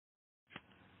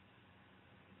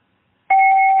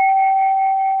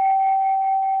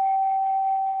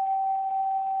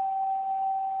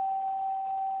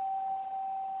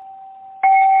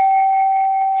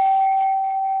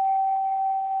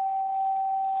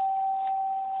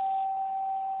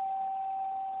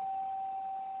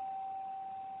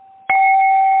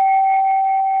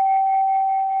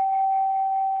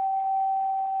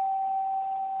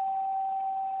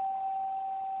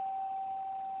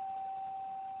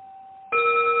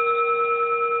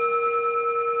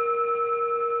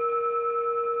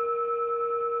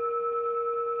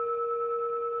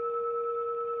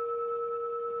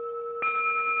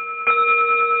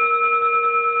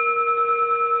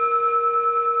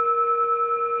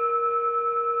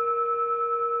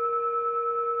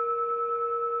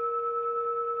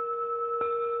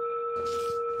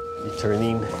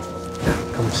Returning,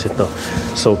 come sit down.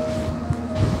 So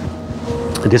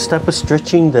this type of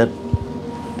stretching that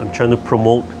I'm trying to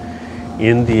promote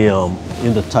in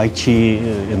the Tai Chi,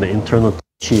 in the internal Tai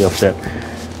Chi of that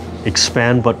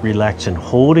expand but relax, and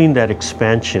holding that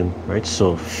expansion, right?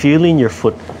 So feeling your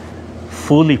foot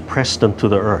fully pressed onto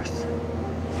the earth.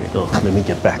 Oh, let me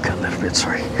get back a little bit,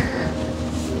 sorry.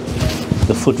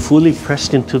 The foot fully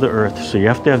pressed into the earth, so you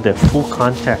have to have that full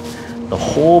contact, the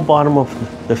whole bottom of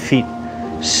the feet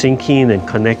sinking and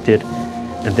connected,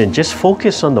 and then just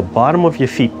focus on the bottom of your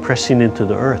feet pressing into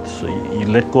the earth. So you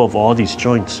let go of all these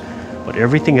joints, but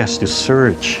everything has to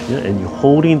surge, yeah? And you're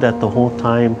holding that the whole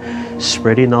time,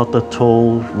 spreading out the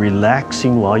toes,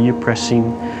 relaxing while you're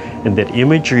pressing, and that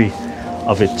imagery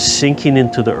of it sinking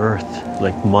into the earth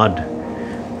like mud,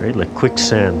 right? Like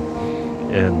quicksand,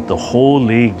 and the whole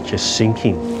leg just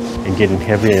sinking and getting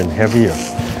heavier and heavier.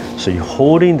 So you're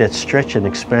holding that stretch and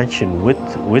expansion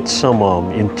with some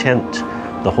intent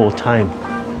the whole time.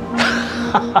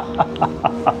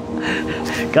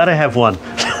 Gotta have one.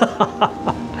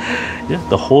 Yeah,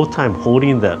 the whole time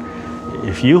holding that.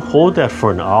 If you hold that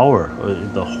for an hour,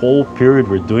 the whole period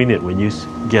we're doing it, when you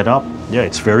get up, yeah,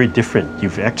 it's very different.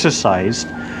 You've exercised,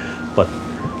 but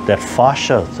that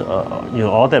fascia, you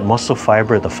know, all that muscle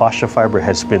fiber, the fascia fiber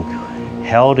has been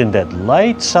held in that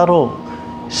light, subtle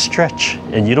stretch,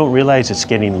 and you don't realize it's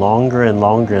getting longer and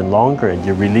longer and longer, and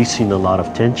you're releasing a lot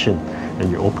of tension, and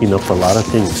you're opening up a lot of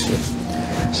things.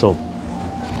 Yeah. So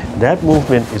that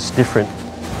movement is different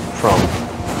from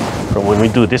when we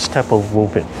do this type of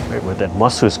movement, right, where that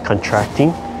muscle is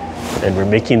contracting and we're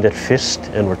making that fist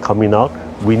and we're coming out.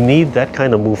 We need that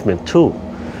kind of movement too,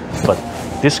 but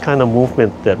this kind of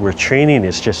movement that we're training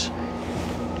is just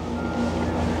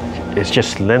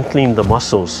lengthening the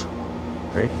muscles,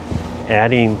 right?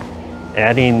 Adding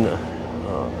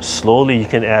slowly. You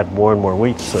can add more and more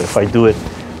weight. So if I do it,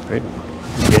 right,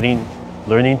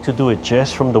 learning to do it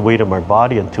just from the weight of my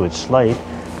body until it's light,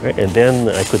 right? And then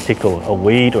I could take a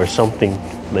weight or something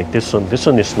like this one. This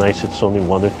one is nice. It's only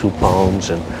 1 or 2 pounds,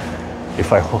 and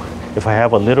if I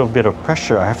have a little bit of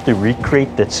pressure, I have to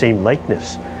recreate that same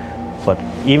lightness. But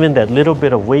even that little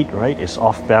bit of weight, right, is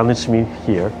off balance me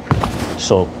here.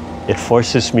 So it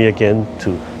forces me again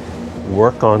to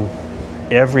work on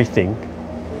everything,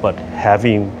 but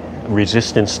having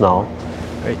resistance now,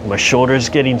 right? My shoulder is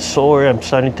getting sore. I'm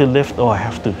starting to lift. Oh, I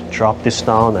have to drop this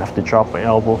down. I have to drop my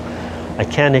elbow. I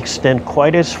can't extend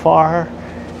quite as far,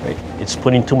 right? It's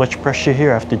putting too much pressure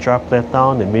here. I have to drop that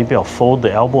down, and maybe I'll fold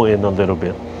the elbow in a little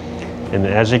bit. And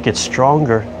as it gets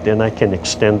stronger, then I can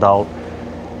extend out,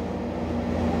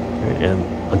 right? And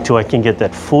until I can get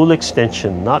that full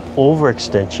extension, not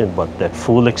overextension, but that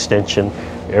full extension,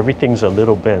 everything's a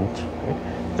little bent,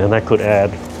 right? Then I could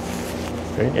add,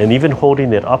 right? And even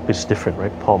holding it up is different,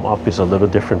 right? Palm up is a little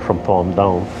different from palm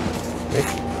down, right?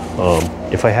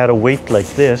 If I had a weight like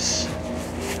this,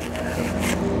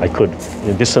 I could,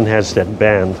 and this one has that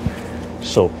band,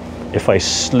 so if I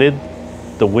slid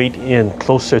the weight in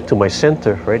closer to my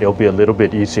center, right, it'll be a little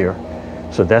bit easier.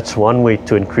 So that's one way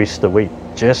to increase the weight.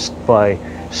 Just by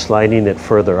sliding it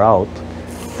further out,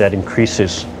 that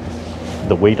increases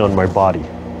the weight on my body,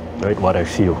 right? What I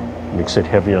feel makes it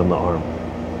heavy on the arm.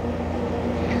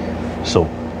 So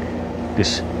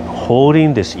this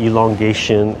holding, this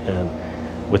elongation, and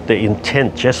with the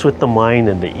intent, just with the mind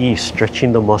and the ease,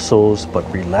 stretching the muscles, but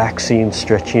relaxing,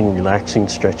 stretching, relaxing,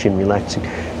 stretching, relaxing,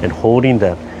 and holding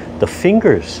that. The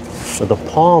fingers or the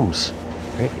palms,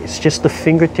 right? It's just the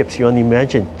fingertips. You want to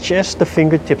imagine just the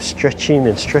fingertips stretching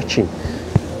and stretching.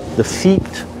 The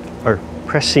feet are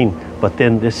pressing, but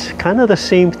then it's kind of the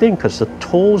same thing because the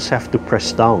toes have to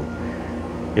press down.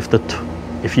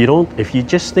 If you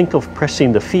just think of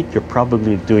pressing the feet, you're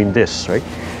probably doing this, right?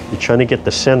 You're trying to get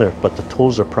the center, but the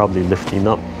toes are probably lifting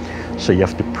up. So you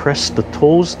have to press the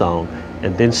toes down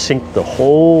and then sink the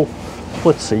whole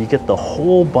foot, so you get the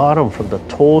whole bottom from the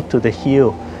toe to the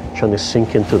heel trying to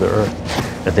sink into the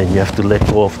earth. And then you have to let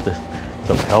go of the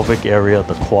pelvic area,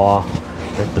 the quad,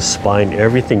 right? The spine,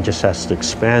 everything just has to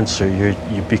expand, so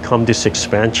you become this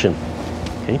expansion.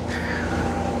 Okay?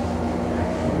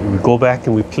 We go back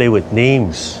and we play with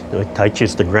names. You know, Tai Chi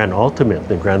is the grand ultimate.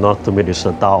 The grand ultimate is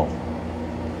the Tao.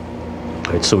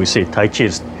 Right? So we say Tai Chi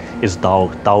is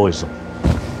Taoism,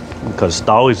 because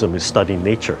Taoism is studying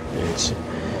nature. It's,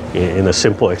 in a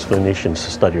simple explanation, it's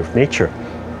a study of nature.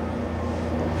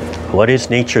 What is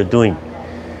nature doing?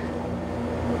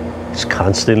 It's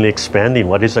constantly expanding.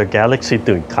 What is our galaxy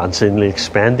doing? Constantly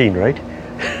expanding, right?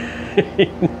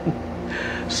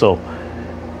 So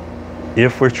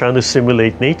if we're trying to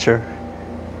simulate nature,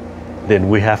 then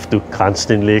we have to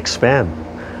constantly expand.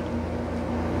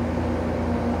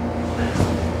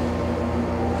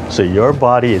 So your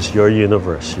body is your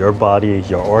universe. Your body,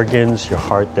 your organs, your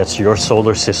heart, that's your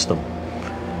solar system.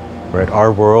 Right?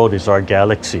 Our world is our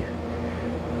galaxy.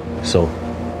 So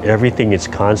everything is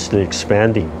constantly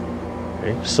expanding.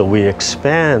 Right? So we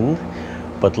expand,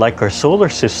 but like our solar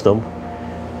system,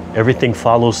 everything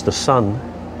follows the sun.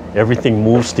 Everything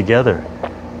moves together.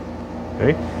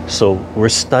 Right? So we're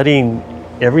studying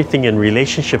everything in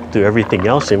relationship to everything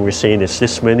else, and we're saying it's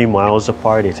this many miles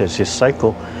apart, it has this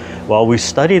cycle. While we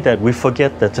study that, we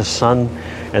forget that the sun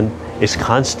is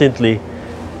constantly,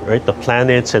 right, the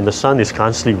planets and the sun is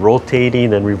constantly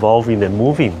rotating and revolving and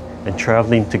moving and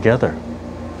traveling together.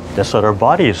 That's what our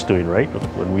body is doing, right?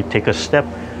 When we take a step,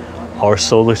 our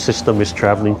solar system is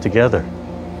traveling together.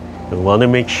 We want to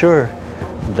make sure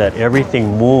that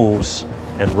everything moves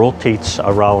and rotates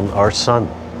around our sun.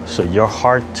 So your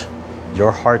heart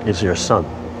is your sun.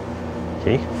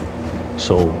 Okay?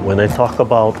 So when I talk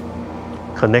about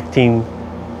connecting,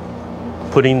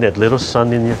 putting that little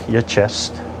sun in your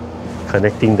chest,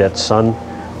 connecting that sun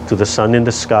to the sun in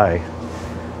the sky,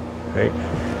 right?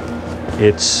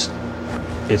 It's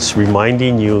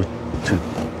reminding you to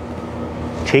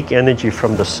take energy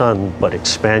from the sun but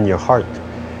expand your heart,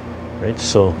 right?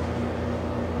 So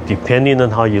depending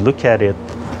on how you look at it,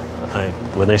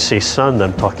 when I say sun,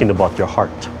 I'm talking about your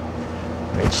heart,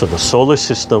 right? So the solar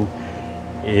system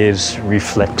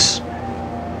reflects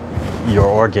your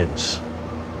organs.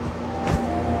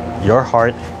 Your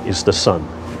heart is the sun.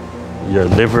 Your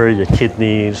liver, your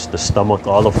kidneys, the stomach,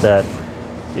 all of that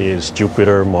is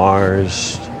Jupiter,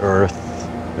 Mars, Earth,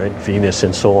 right? Venus,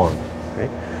 and so on, right?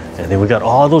 And then we got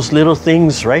all those little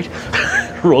things, right?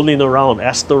 Rolling around,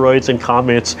 asteroids and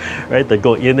comets, right? That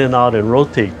go in and out and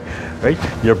rotate, right?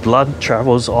 Your blood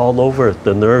travels all over.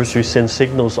 The nerves resend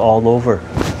signals all over,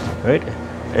 right?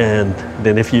 And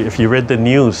then if you read the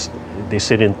news, they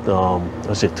said in,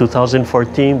 was it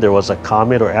 2014, there was a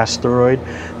comet or asteroid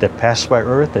that passed by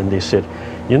Earth, and they said,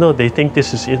 you know, they think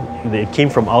it came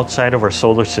from outside of our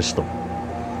solar system,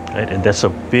 right? And that's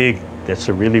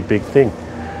a really big thing.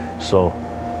 So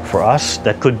for us,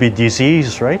 that could be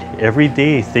disease, right? Every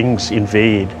day things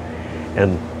invade,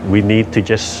 and we need to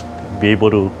just be able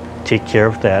to take care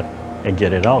of that and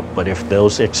get it out. But if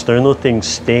those external things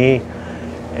stay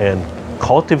and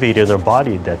cultivate in our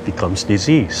body, that becomes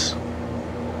disease.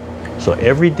 So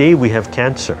every day we have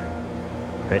cancer,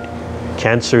 right?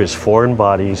 Cancer is foreign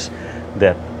bodies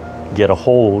that get a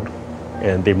hold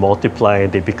and they multiply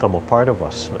and they become a part of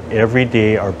us. So every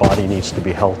day our body needs to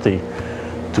be healthy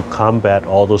to combat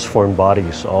all those foreign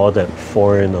bodies, all that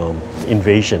foreign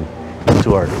invasion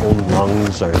into our own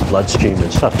lungs, our bloodstream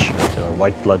and such, right? Our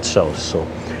white blood cells. So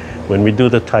when we do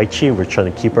the Tai Chi, we're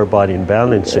trying to keep our body in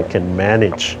balance so it can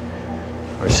manage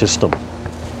our system.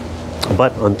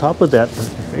 But on top of that,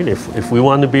 right, if we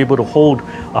want to be able to hold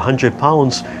 100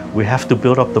 pounds, we have to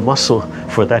build up the muscle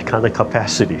for that kind of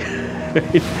capacity.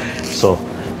 Right? So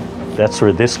that's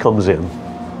where this comes in.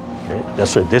 Right?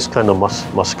 That's where this kind of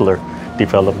muscular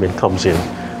development comes in.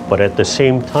 But at the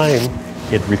same time,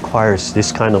 it requires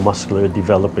this kind of muscular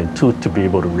development too, to be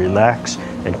able to relax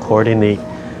and coordinate,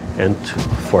 and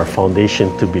for our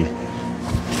foundation to be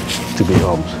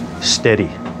steady.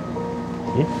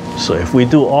 Okay? So if we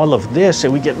do all of this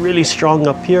and we get really strong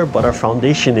up here, but our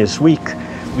foundation is weak,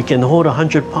 we can hold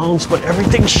 100 pounds, but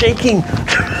everything's shaking.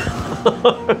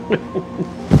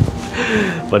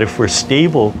 But if we're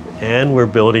stable and we're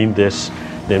building this,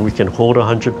 then we can hold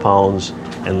 100 pounds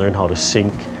and learn how to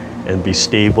sink and be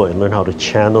stable and learn how to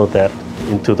channel that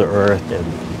into the earth and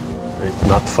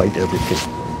not fight everything.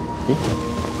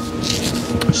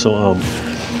 Okay? So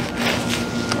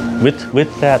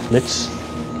with that,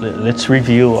 let's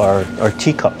review our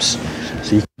teacups.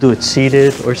 So you can do it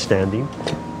seated or standing.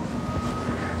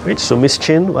 Right, so Miss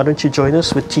Chin, why don't you join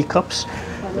us with teacups?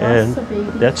 And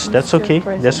that's okay.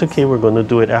 That's okay. We're going to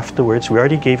do it afterwards. We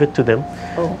already gave it to them.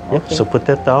 Oh, okay. Yep, so put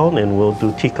that down and we'll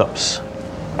do teacups.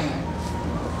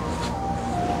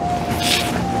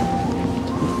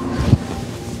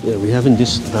 Yeah, we haven't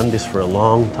done this for a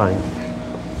long time.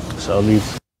 So I'll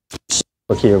leave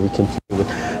here we can play with.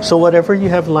 So whatever you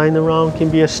have lying around, can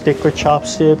be a stick or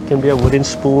chopstick, can be a wooden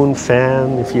spoon,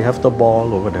 fan, if you have the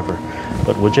ball or whatever.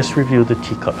 But we'll just review the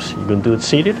teacups. You can do it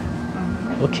seated?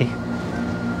 Okay.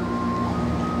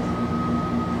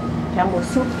 Campbell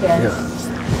soup can.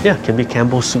 Yeah, it can be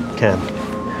Campbell soup can.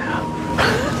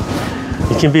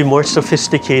 It can be more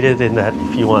sophisticated than that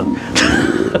if you want.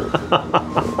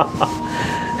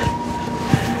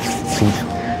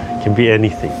 It can be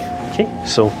anything. Okay,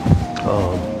 so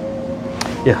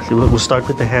yeah, we'll start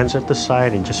with the hands at the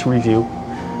side and just review.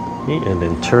 Okay, and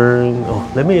then turn.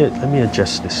 Oh, let me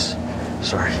adjust this.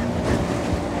 Sorry.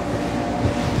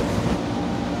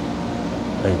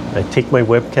 I take my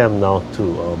webcam now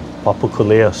to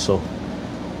Papukulea, so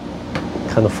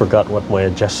kind of forgot what my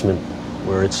adjustment,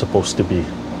 where it's supposed to be.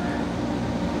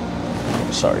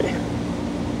 Sorry.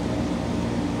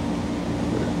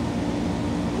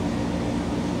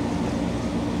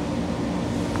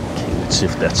 Okay, let's see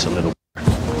if that's a little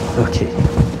better. Okay.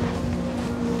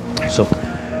 So,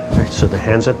 all right, so the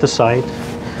hands at the side.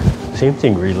 Same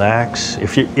thing, relax.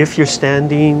 If you're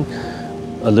standing,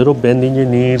 a little bend in your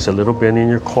knees, a little bend in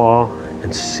your core,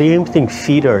 and same thing,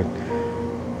 feet are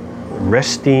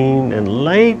resting and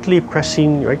lightly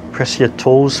pressing, right? Press your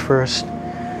toes first,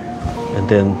 and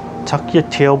then tuck your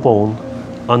tailbone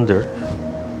under,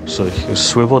 so you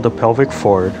swivel the pelvic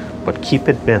forward, but keep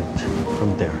it bent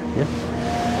from there, yeah?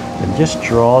 And just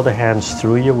draw the hands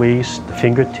through your waist, the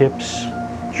fingertips,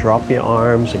 drop your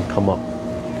arms and come up,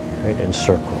 right? And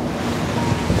circle.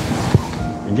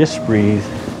 And just breathe,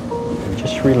 and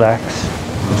just relax,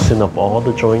 loosen up all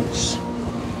the joints.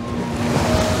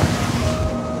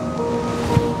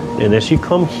 And as you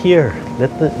come here,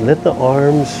 let the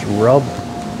arms rub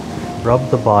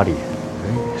the body.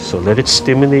 Right? So let it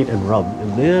stimulate and rub. A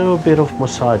little bit of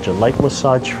massage, a light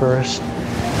massage first.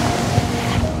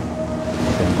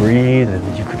 And breathe,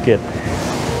 and you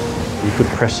could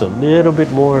press a little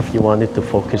bit more if you wanted to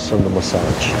focus on the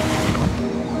massage.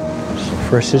 So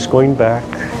first is going back.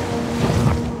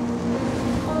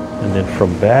 And then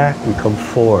from back, we come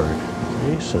forward.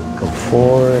 Okay? So come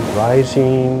forward,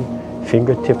 rising,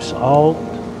 fingertips out,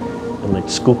 and like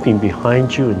scooping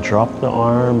behind you, and drop the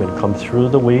arm and come through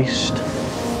the waist,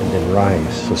 and then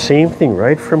rise. So same thing,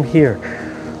 right from here.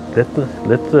 Let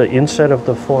the inside of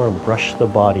the forearm brush the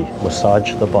body,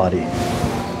 massage the body.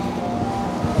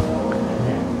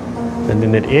 And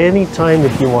then at any time,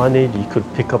 if you wanted, you could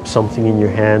pick up something in your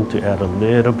hand to add a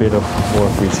little bit of more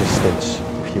resistance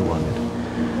if you wanted.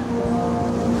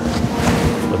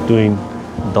 But doing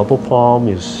double palm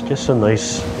is just a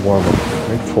nice warm-up,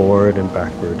 right? Forward and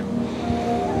backward.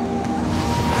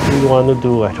 You want to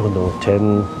do, I don't know,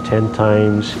 10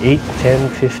 times, 8, 10,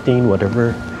 15,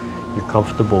 whatever you're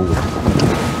comfortable with.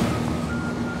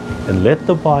 And let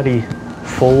the body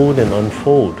fold and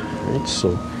unfold, right?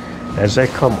 So as I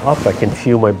come up, I can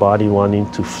feel my body wanting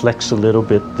to flex a little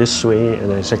bit this way,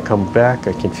 and as I come back,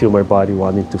 I can feel my body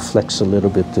wanting to flex a little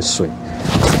bit this way.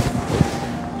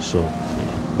 So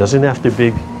it doesn't have to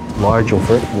be large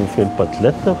overt movement, but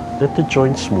let the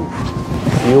joints move.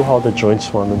 Feel how the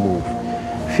joints want to move.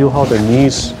 Feel how the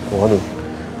knees want to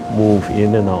move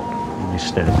in and out when you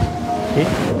stand. Okay,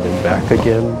 and then back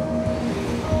again.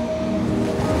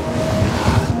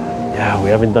 Yeah, we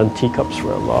haven't done teacups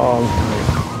for a long time.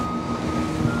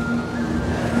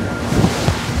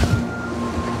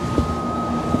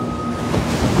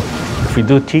 If we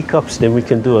do teacups, then we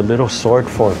can do a little sword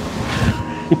form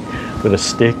with a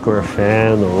stick or a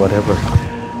fan or whatever.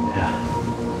 Yeah.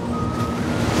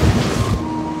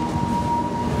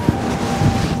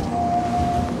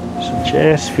 So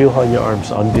just feel how your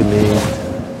arms undulate.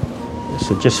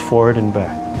 So just forward and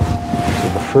back. So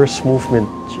the first movement,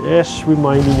 just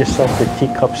reminding yourself that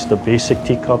teacups, the basic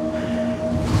teacup,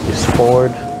 is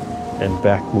forward and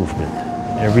back movement.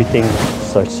 Everything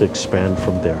starts to expand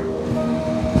from there.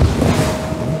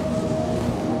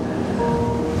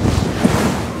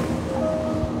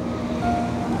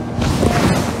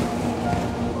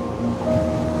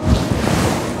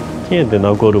 And then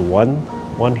I'll go to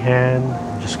one hand.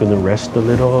 I'm just going to rest a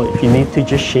little. If you need to,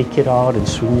 just shake it out and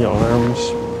swing your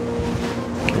arms.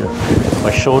 Yeah.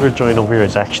 My shoulder joint over here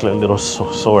is actually a little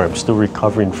sore. I'm still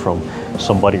recovering from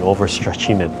somebody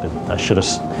overstretching it. And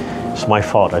it's my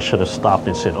fault. I should have stopped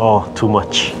and said, oh, too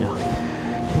much.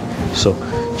 Yeah. So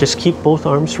just keep both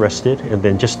arms rested, and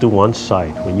then just do one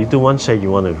side. When you do one side, you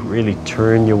want to really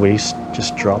turn your waist.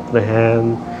 Just drop the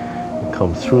hand and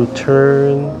come through,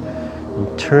 turn.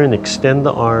 And turn, extend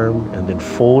the arm, and then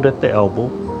fold at the elbow,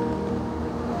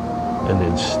 and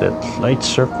then that light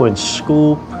circle and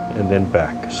scoop, and then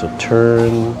back. So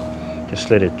turn, just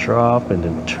let it drop, and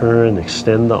then turn,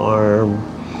 extend the arm,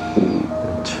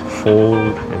 and fold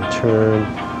and turn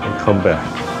and come back.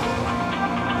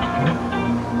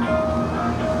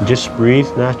 Just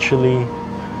breathe naturally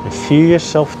and feel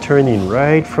yourself turning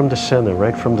right from the center,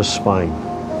 right from the spine.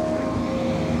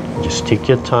 Just take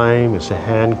your time as the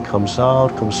hand comes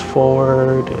out, comes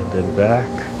forward, and then back.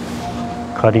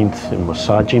 Cutting and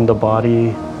massaging the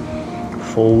body,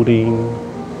 folding.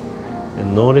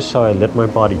 And notice how I let my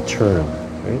body turn,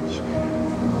 right?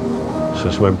 So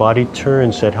as my body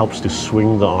turns, that helps to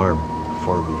swing the arm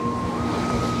for me.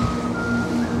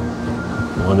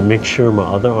 I want to make sure my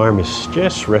other arm is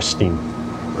just resting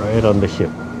right on the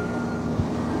hip.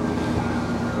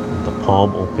 The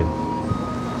palm open.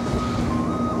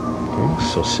 Okay,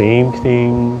 so same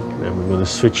thing. And we're going to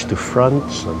switch to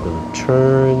front. So I'm going to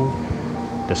turn.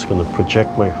 Just going to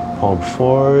project my palm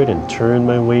forward and turn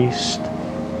my waist.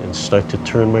 And start to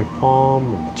turn my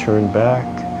palm and turn back.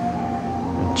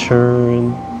 And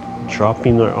turn.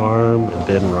 Dropping the arm and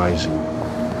then rising.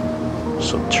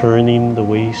 So turning the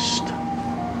waist.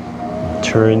 And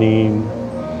turning.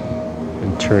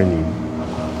 And turning.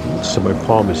 So my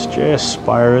palm is just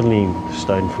spiraling,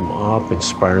 starting from up and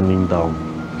spiraling down.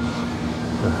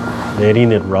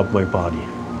 Letting it rub my body.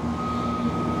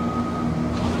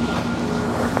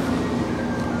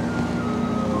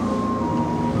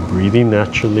 Breathing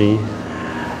naturally.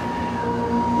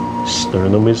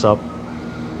 Sternum is up.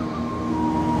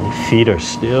 My feet are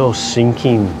still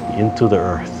sinking into the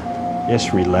earth.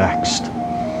 Just relaxed.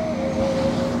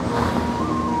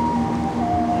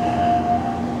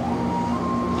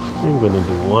 I'm going to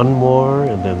do one more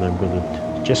and then I'm going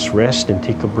to just rest and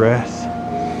take a breath.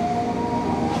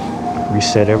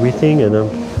 Reset everything and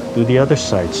then do the other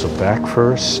side. So back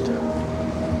first.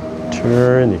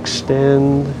 Turn,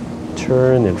 extend,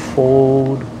 turn and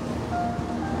fold.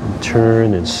 And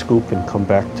turn and scoop and come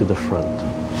back to the front.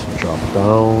 So drop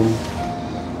down.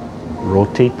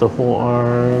 Rotate the whole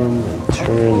arm and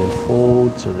turn and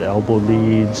fold to the elbow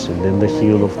leads and then the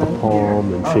heel of the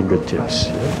palm and fingertips.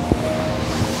 Yeah?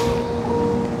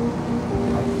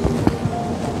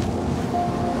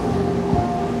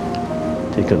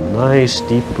 Take a nice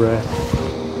deep breath.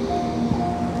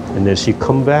 And as you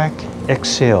come back,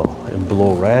 exhale and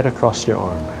blow right across your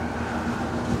arm.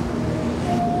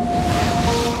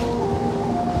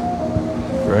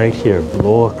 Right here,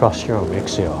 blow across your arm,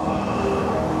 exhale.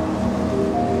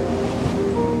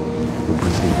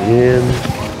 Breathing in.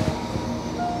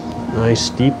 Nice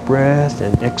deep breath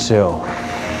and exhale.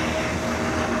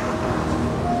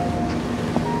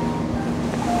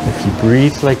 If you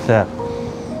breathe like that,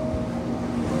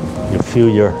 you feel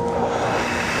your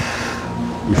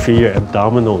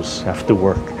abdominals have to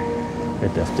work. They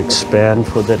have to expand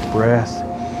for that breath,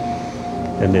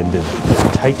 and then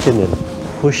tighten and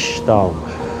push down.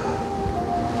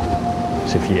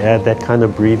 So if you add that kind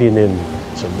of breathing in,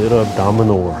 it's a little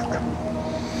abdominal work.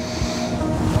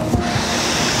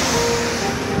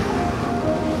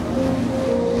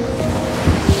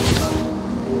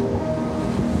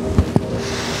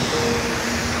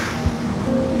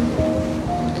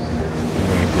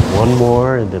 One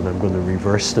more, and then I'm going to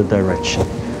reverse the direction.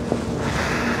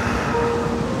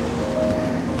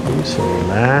 Okay, so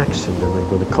relax, and then I'm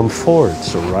going to come forward.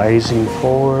 So rising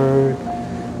forward,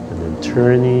 and then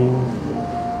turning,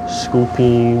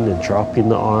 scooping, and dropping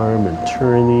the arm, and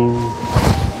turning.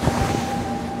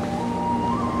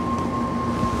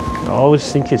 I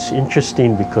always think it's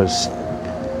interesting because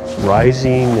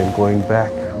rising and going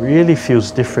back really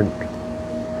feels different.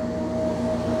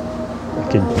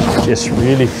 You can just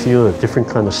really feel a different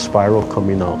kind of spiral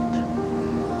coming out.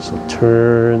 So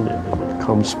turn, and then it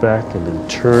comes back, and then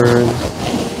turn,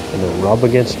 and then rub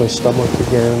against my stomach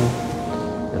again,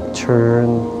 and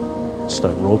turn,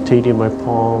 start rotating my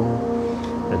palm,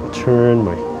 and turn,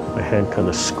 my hand kind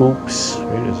of scoops,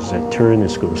 right? As I turn,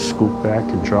 it's going to scoop back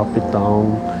and drop it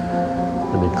down,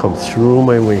 and then come through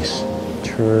my waist,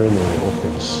 turn, and it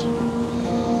opens.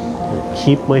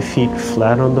 Keep my feet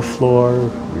flat on the floor,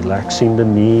 relaxing the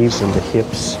knees and the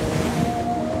hips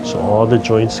so all the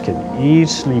joints can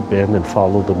easily bend and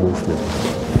follow the movement.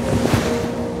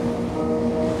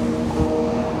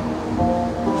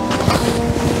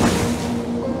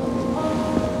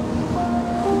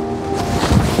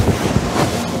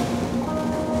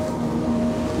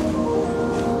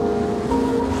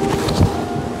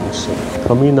 So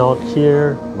coming out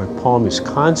here, my palm is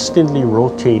constantly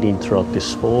rotating throughout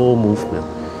this whole movement.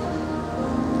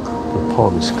 The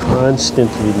palm is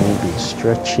constantly moving,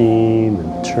 stretching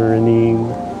and turning.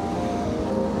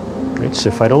 Right? So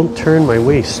if I don't turn my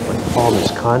waist, my palm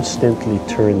is constantly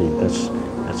turning.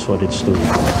 That's what it's doing.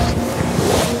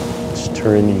 It's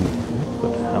turning.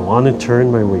 But I want to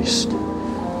turn my waist. I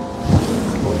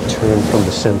want to turn from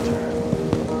the center.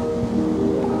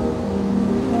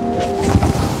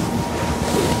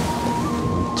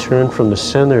 Turn from the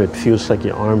center, it feels like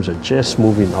your arms are just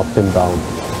moving up and down.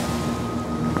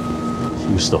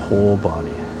 Use the whole body.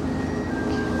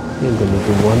 Okay, I'm going to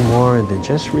do one more and then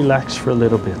just relax for a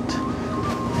little bit.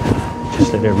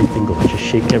 Just let everything go. Just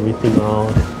shake everything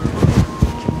out.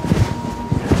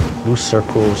 Do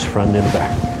circles front and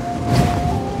back.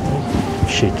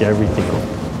 Shake everything out.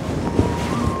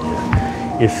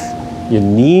 If your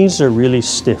knees are really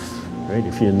stiff, right?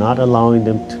 If you're not allowing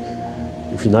them to,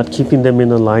 if you're not keeping them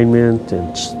in alignment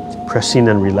and pressing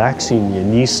and relaxing, your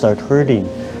knees start hurting,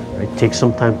 right? Take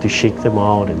some time to shake them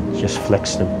out and just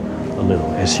flex them a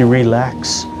little. As you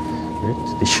relax,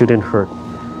 right, they shouldn't hurt.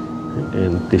 Right?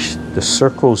 And the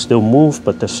circles, they'll move,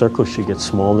 but the circles should get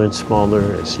smaller and smaller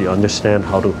as you understand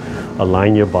how to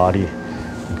align your body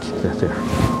and keep that there.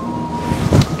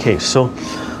 Okay, so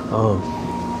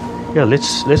yeah,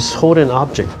 let's hold an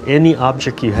object, any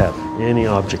object you have,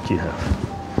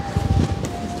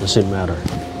 doesn't matter.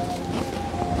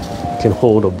 You can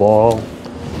hold a ball,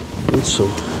 and so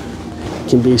it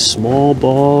can be a small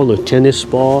ball, a tennis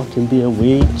ball, it can be a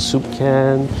weight, soup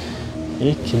can,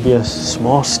 it can be a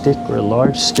small stick or a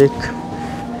large stick.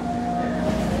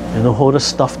 And hold a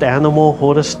stuffed animal,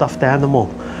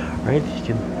 right? You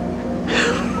can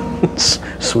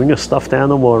swing a stuffed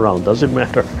animal around, doesn't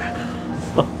matter.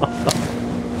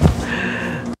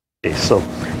 Okay, so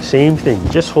same thing,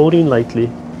 just holding lightly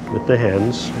with the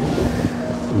hands,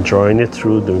 and drawing it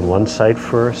through, doing one side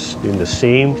first, doing the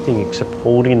same thing except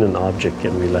holding an object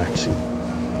and relaxing.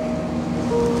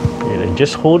 And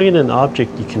just holding an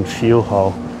object, you can feel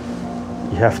how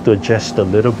you have to adjust a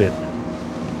little bit.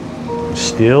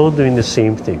 Still doing the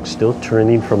same thing, still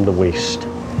turning from the waist.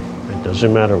 It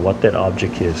doesn't matter what that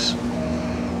object is.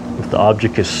 If the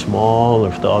object is small, or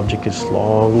if the object is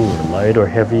long, or light or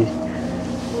heavy,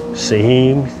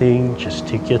 same thing, just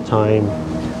take your time.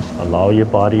 Allow your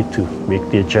body to make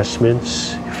the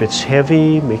adjustments. If it's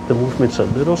heavy, make the movements a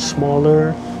little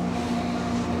smaller.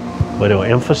 But it'll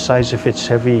emphasize if it's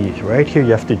heavy. Right here,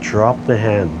 you have to drop the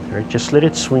hand. Right? Just let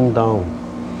it swing down.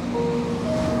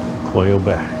 Coil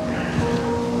back.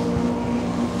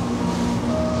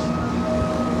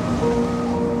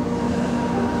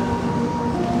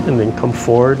 And then come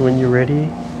forward when you're ready.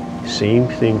 Same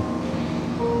thing.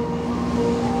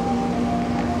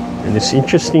 And it's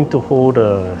interesting to hold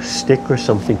a stick or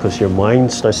something because your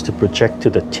mind starts to project to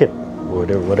the tip, or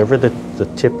whatever the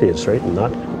tip is, right?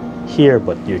 Not here,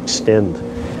 but you extend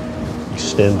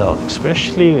out.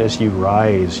 Especially as you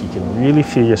rise, you can really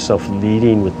feel yourself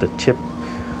leading with the tip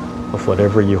of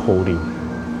whatever you're holding.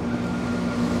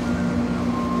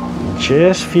 And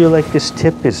just feel like this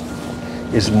tip is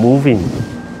moving.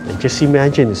 And just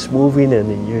imagine it's moving and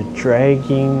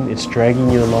it's dragging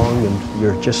you along and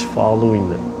you're just following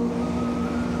them.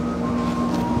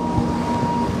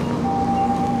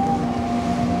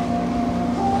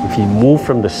 If you move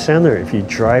from the center, if you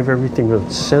drive everything to the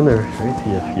center,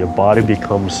 right, your body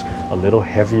becomes a little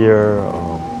heavier.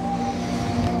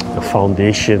 The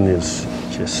foundation is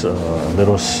just a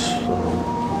little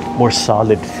more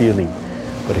solid feeling.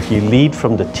 But if you lead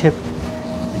from the tip,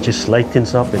 it just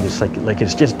lightens up and it's like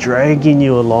it's just dragging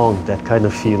you along, that kind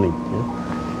of feeling.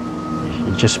 Yeah?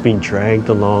 You're just being dragged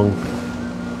along.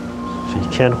 So you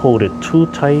can't hold it too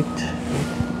tight.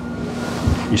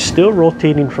 You're still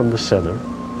rotating from the center.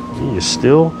 You're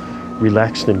still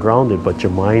relaxed and grounded, but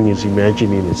your mind is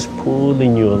imagining it's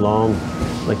pulling you along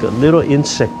like a little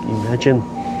insect. Imagine,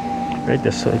 right?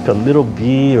 That's like a little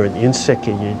bee or an insect,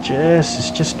 and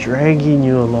it's just dragging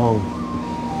you along.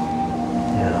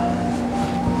 Yeah.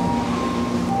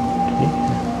 Okay.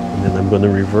 And then I'm going to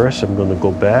reverse. I'm going to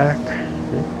go back.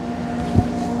 Okay.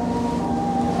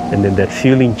 And then that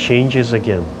feeling changes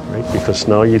again, right? Because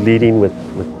now you're leading with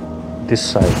this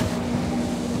side.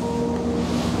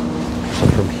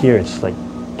 From here, it's like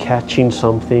catching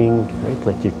something, right?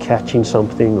 Like you're catching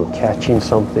something or catching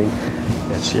something.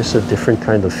 It's just a different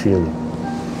kind of feeling.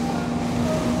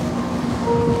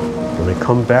 When I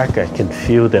come back, I can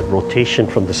feel that rotation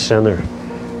from the center,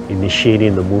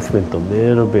 initiating the movement a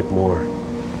little bit more.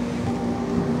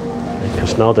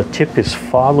 Because now the tip is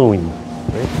following,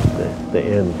 right? The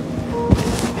end.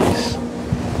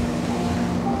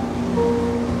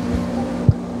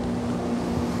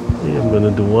 I'm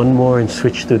going to do one more and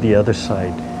switch to the other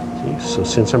side. Okay, so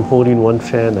since I'm holding one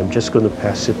fan, I'm just going to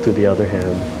pass it to the other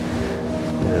hand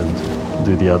and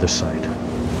do the other side.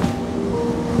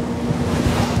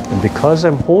 And because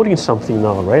I'm holding something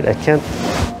now, right, I can't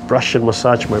brush and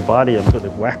massage my body. I'm going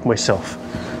to whack myself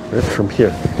right from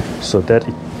here. So that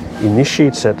it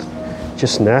initiates that,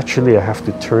 just naturally I have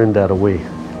to turn that away.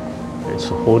 Okay,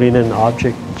 so holding an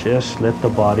object, just let the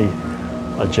body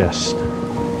adjust.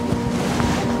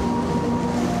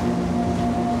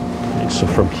 So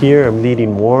from here, I'm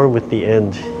leading more with the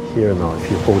end here now,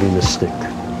 if you're holding the stick.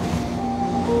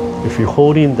 If you're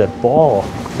holding that ball,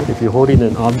 if you're holding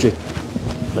an object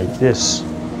like this,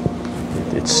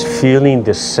 it's feeling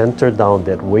this center down,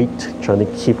 that weight, trying to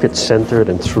keep it centered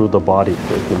and through the body,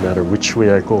 right? No matter which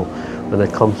way I go. When I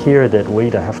come here, that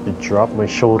weight, I have to drop my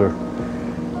shoulder.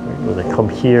 Right? When I come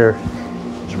here,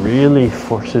 it really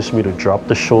forces me to drop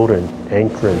the shoulder and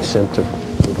anchor and center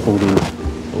with holding a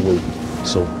weight.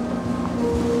 So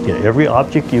yeah, every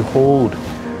object you hold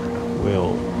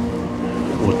will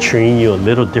train you a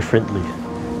little differently,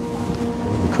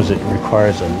 because it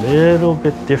requires a little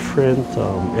bit different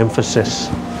emphasis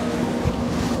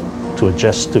to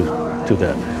adjust to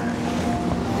that.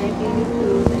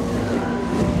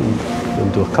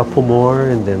 And do a couple more,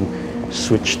 and then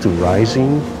switch to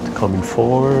rising, to coming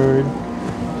forward.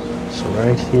 So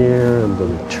right here, I'm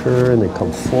going to turn and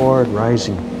come forward,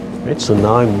 rising. Right. So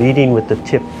now I'm leading with the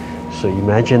tip. So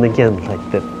imagine again,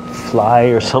 like that fly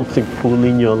or something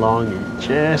pulling you along. You're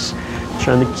just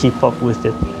trying to keep up with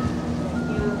it.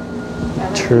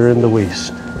 Turn the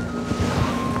waist.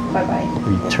 Bye-bye.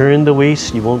 You turn the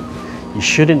waist, you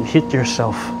shouldn't hit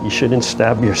yourself. You shouldn't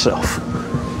stab yourself.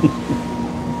 You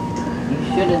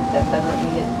shouldn't definitely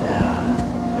hit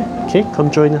that. Okay, come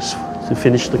join us to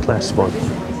finish the class, Bon.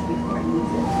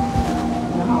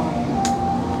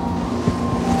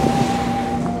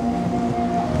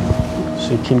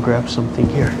 So you can grab something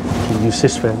here. You can use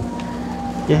this fan.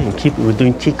 Yeah, and keep. We're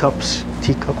doing teacups.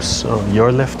 Teacups.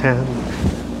 Your left hand. I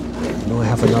know I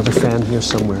have another fan here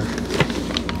somewhere.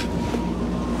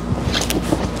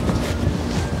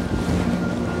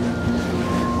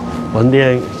 One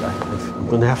day I'm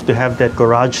going to have that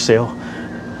garage sale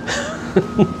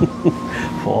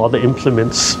for all the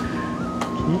implements.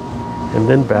 Okay. And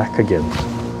then back again.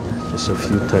 Just a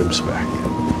few times back.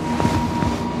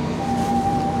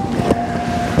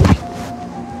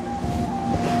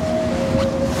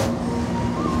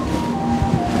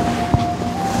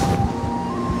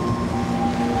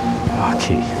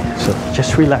 Okay, so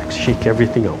just relax, shake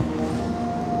everything out.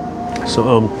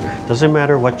 So doesn't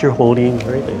matter what you're holding,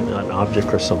 right? An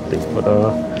object or something, but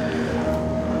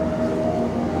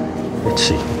let's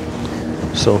see.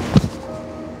 So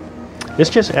let's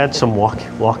just add some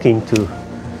walking to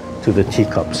the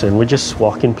teacups, and we just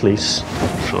walk in place.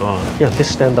 So yeah,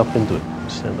 just stand up and do it.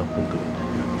 Stand up and do it.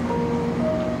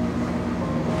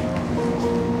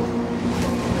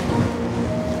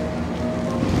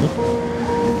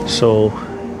 So,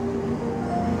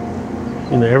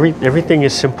 you know, everything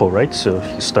is simple, right? So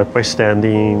you start by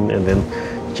standing, and then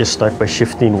just start by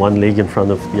shifting one leg in front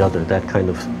of the other. That kind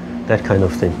of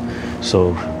thing.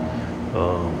 So,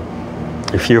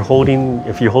 if you're holding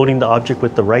the object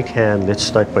with the right hand, let's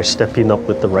start by stepping up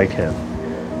with the right hand.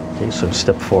 Okay, so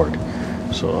step forward.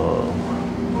 So,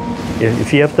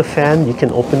 if you have the fan, you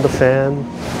can open the fan,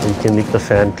 and you can leave the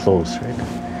fan closed, right?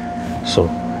 So,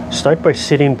 start by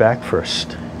sitting back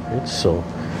first. Right, so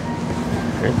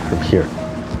right, from here,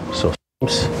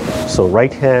 so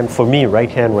right hand for me,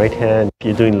 right hand. If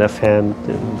you're doing left hand,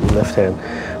 then left hand.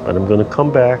 But I'm going to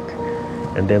come back,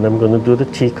 and then I'm going to do the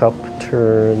teacup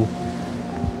turn,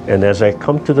 and as I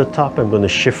come to the top, I'm going to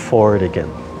shift forward again.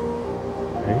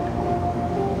 Right,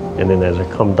 and then as I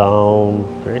come down,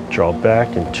 right, draw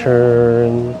back and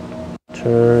turn,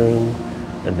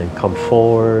 and then come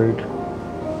forward,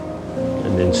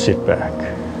 and then sit back.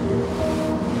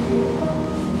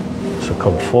 So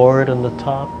come forward on the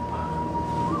top,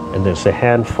 and as the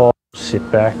hand falls, sit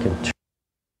back and turn.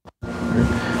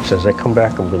 So as I come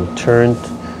back, I'm going to turn.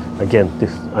 Again,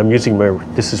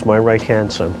 this is my right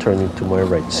hand, so I'm turning to my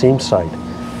right, same side.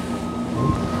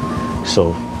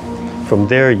 So from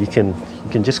there, you can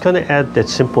just kind of add that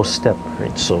simple step,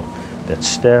 right? So that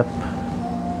step,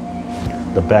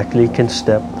 the back leg can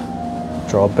step,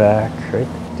 draw back, right?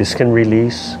 This can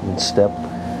release and step.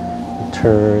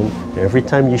 Turn. Every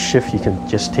time you shift, you can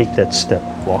just take that step,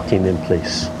 walking in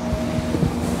place.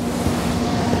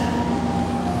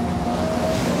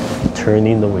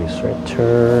 Turning the waist, right?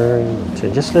 Turn.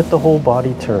 Just let the whole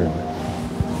body turn.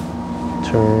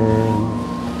 Turn,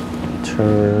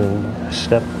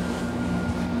 step.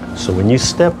 So when you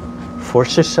step,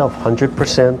 force yourself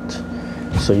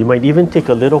 100%. So you might even take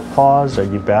a little pause. Are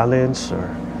you balanced? Or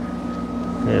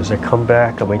as I come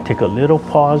back, I might take a little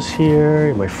pause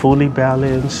here. Am I fully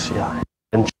balanced? Yeah.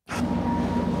 And shift.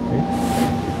 Okay.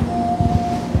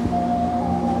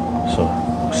 So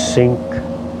sink,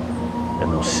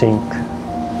 and I'll sink,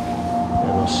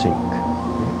 and I'll sink.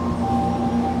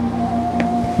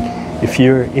 If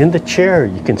you're in the chair,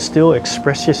 you can still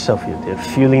express yourself. You're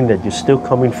feeling that you're still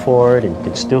coming forward, and you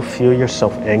can still feel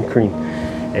yourself anchoring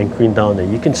down there.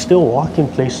 You can still walk in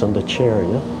place on the chair,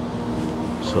 yeah?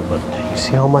 So, but you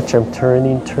see how much I'm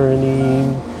turning,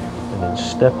 and then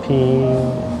stepping.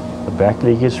 The back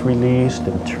leg is released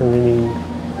and turning.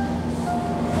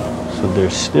 So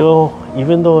there's still,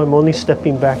 even though I'm only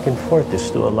stepping back and forth, there's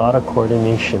still a lot of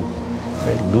coordination,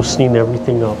 right? Loosening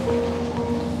everything up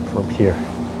from here.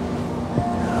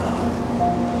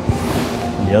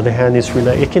 The other hand is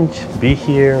relaxed. It can be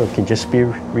here, or it can just be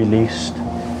released.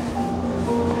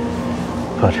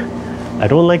 But I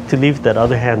don't like to leave that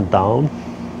other hand down.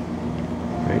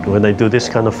 Right? When I do this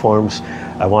kind of forms,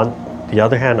 I want the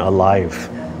other hand alive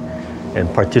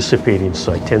and participating,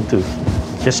 so I tend to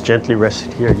just gently rest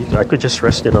it here. I could just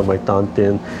rest it on my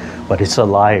tantin, but it's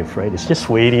alive, right? It's just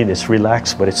waiting, it's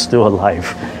relaxed, but it's still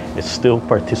alive. It's still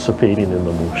participating in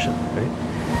the motion, right?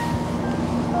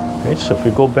 Right, so if we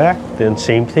go back, then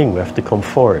same thing, we have to come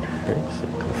forward, right? So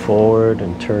come forward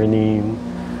and turning,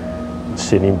 and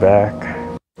sitting back.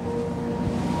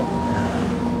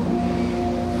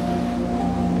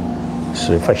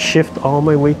 So if I shift all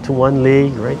my weight to one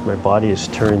leg, right, my body is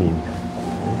turning.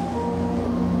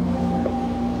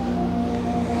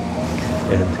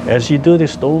 And as you do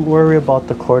this, don't worry about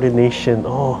the coordination.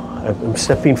 Oh, I'm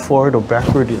stepping forward or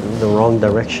backward in the wrong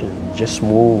direction. Just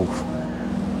move.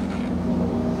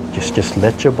 Just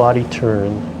let your body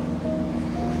turn.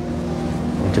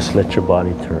 And just let your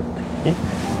body turn. Okay?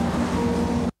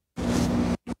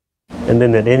 And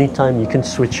then at any time you can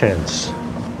switch hands.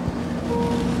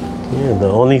 Okay? And the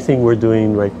only thing we're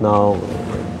doing right now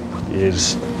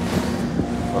is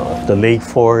the leg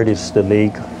forward is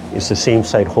the same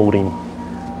side holding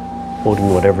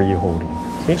whatever you're holding.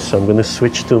 Okay, so I'm going to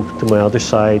switch to my other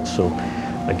side so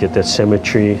I get that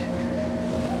symmetry.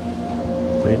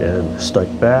 Right, and start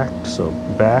back. So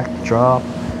back, drop,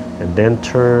 and then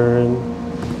turn,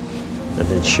 and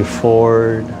then shift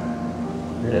forward.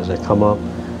 Right, as I come up,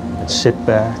 and sit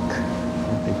back,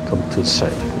 and then come to the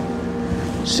side.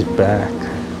 Sit back,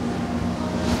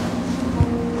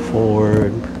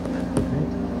 forward,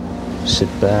 right, sit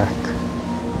back,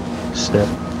 step,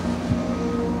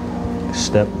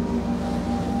 step,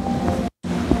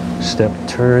 step,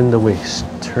 turn the waist,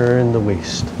 turn the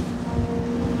waist.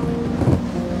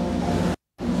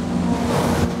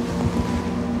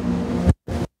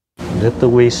 Let the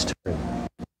waist turn,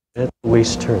 let the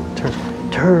waist turn,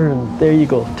 turn, there you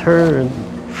go, turn,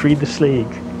 free this leg,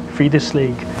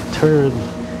 turn,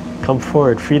 come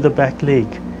forward, free the back leg,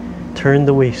 turn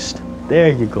the waist,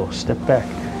 there you go, step back,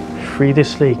 free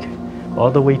this leg, all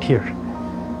the weight here,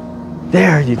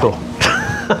 there you go.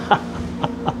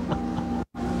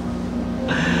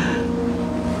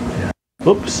 Yeah.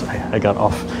 Oops, I got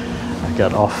off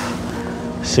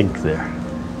sync there.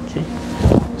 Okay,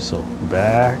 so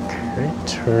back, right,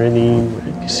 turning,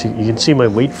 right? You can see my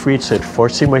weight freed, so it's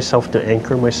forcing myself to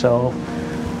anchor myself,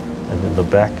 and then the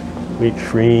back weight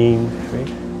freeing, right?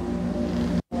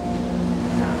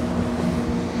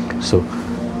 So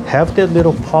have that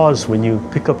little pause when you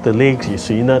pick up the legs,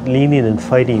 so you're not leaning and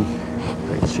fighting.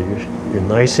 Right? So you're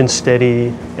nice and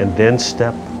steady, and then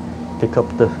step, pick up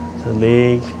the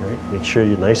leg, right? Make sure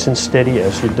you're nice and steady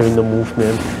as you're doing the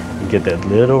movement, and get that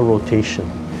little rotation.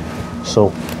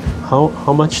 So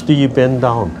how much do you bend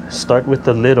down? Start with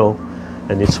the little,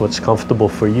 and it's what's comfortable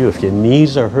for you. If your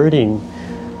knees are hurting,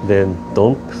 then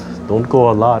don't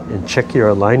go a lot, and check your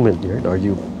alignment. Are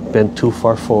you bent too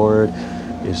far forward?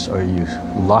 Are you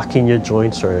locking your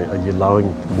joints, or are you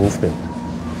allowing movement?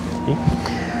 Okay.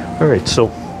 All right,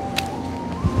 so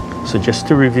just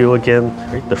to review again,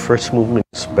 right, the first movement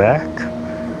is back,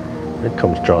 it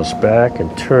draws back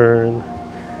and turn,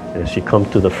 and as you come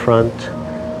to the front,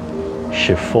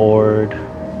 shift forward,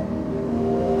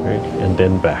 right, and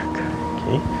then back.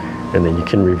 Okay, and then you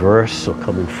can reverse, so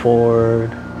coming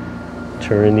forward,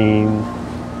 turning,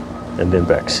 and then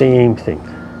back, same thing.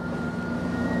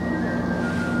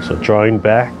 So drawing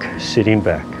back, sitting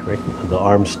back, right? The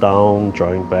arms down,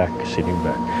 drawing back, sitting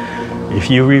back. If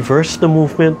you reverse the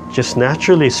movement, just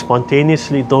naturally,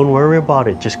 spontaneously, don't worry about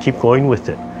it. Just keep going with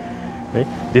it, right?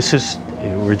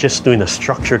 We're just doing a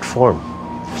structured form.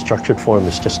 Structured form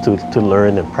is just to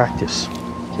learn and practice.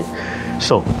 Okay?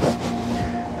 So,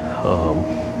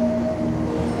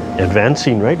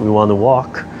 advancing, right? We want to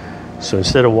walk. So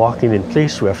instead of walking in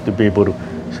place, we have to be able to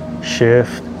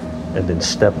shift and then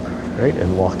step, right,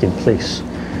 and walk in place.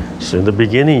 So in the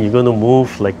beginning, you're going to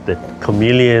move like the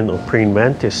chameleon or praying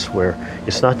mantis, where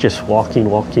it's not just walking,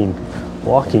 right?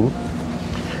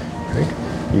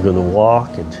 You're going to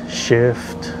walk and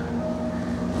shift,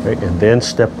 right, and then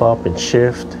step up and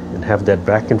shift and have that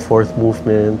back and forth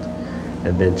movement,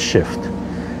 and then shift.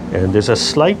 And there's a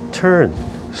slight turn.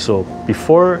 So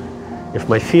if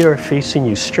my feet are facing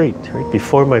you straight, right,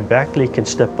 before my back leg can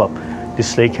step up,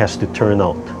 this leg has to turn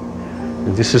out.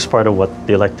 And this is part of what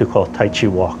they like to call Tai Chi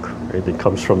walk, right? It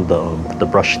comes from the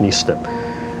brush knee step.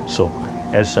 So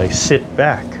as I sit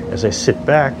back,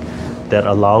 that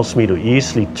allows me to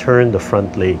easily turn the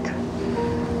front leg,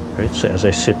 right? So as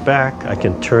I sit back, I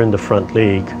can turn the front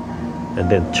leg and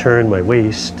then turn my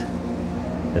waist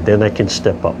and then I can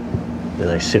step up. Then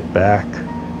I sit back,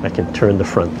 I can turn the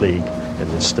front leg and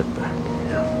then step back.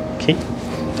 Yeah. Okay,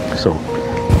 so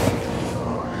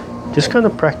just kind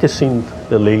of practicing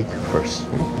the leg first.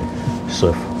 So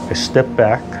if I step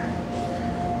back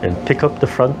and pick up the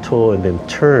front toe and then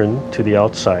turn to the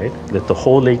outside, let the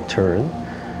whole leg turn.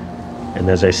 And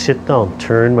as I sit down,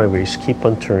 turn my waist, keep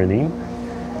on turning.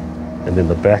 And then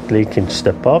the back leg can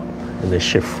step up and then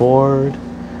shift forward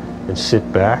and sit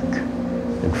back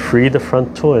and free the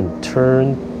front toe and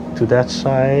turn to that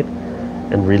side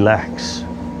and relax.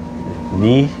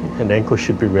 Knee and ankle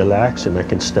should be relaxed, and I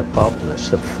can step up and I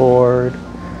step forward.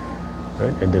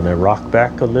 Right? And then I rock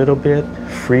back a little bit,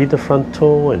 free the front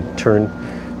toe and turn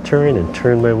and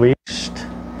turn my waist.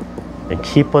 And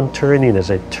keep on turning. As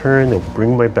I turn, I'll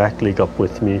bring my back leg up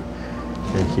with me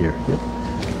and here. Yep.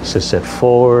 So set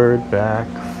forward, back,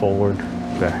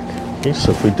 back. Okay,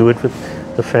 so if we do it with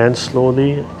the fan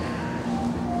slowly.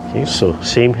 Okay, so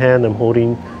same hand, I'm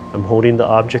holding the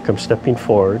object, I'm stepping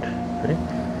forward. Right?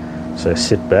 So I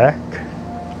sit back.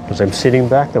 As I'm sitting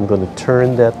back, I'm going to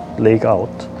turn that leg out.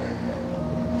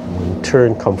 I'm going to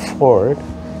turn, come forward,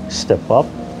 step up,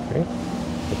 right?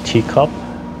 A teacup.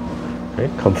 Right,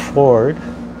 come forward.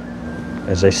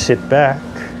 As I sit back,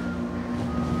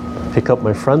 pick up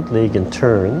my front leg and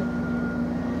turn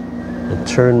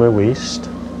my waist,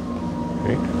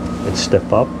 right, and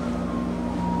step up.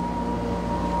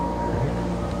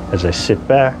 Right. As I sit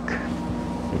back,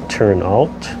 and turn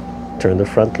out, turn the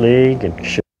front leg and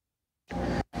shift,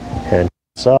 hands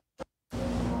up,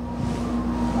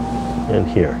 and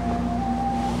here.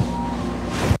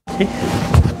 Okay,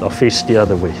 I'll face the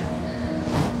other way.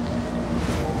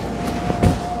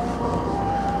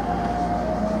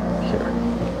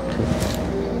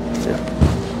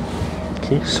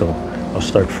 So I'll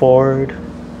start forward,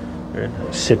 and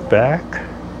sit back,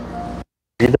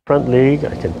 the front leg,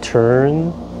 I can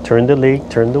turn the leg,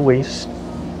 turn the waist,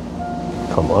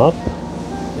 come up,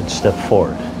 and step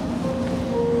forward.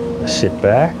 Sit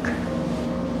back,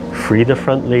 free the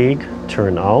front leg,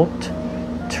 turn out,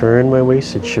 turn my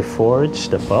waist and shift forward,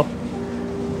 step up.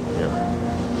 Yeah.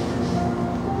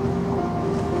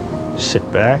 Sit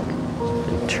back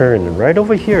and turn. And right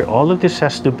over here, all of this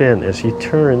has to bend. As you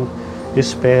turn,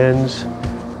 this bends,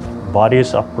 body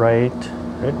is upright,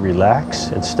 right? Relax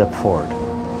and step forward.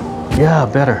 Yeah,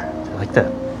 better, like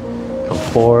that. Come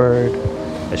forward.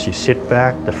 As you sit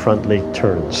back, the front leg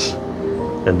turns,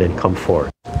 and then come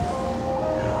forward.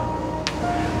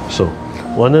 So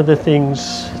one of the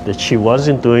things that she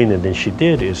wasn't doing and then she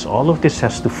did is all of this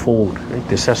has to fold, right?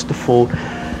 This has to fold.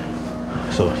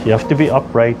 So you have to be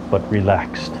upright but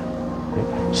relaxed.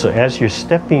 Right? So as you're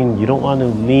stepping, you don't want to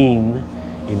lean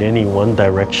in any one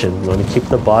direction. You want to keep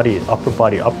the body, upper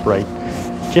body upright,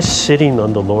 just sitting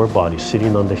on the lower body,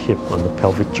 sitting on the hip, on the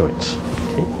pelvic joints.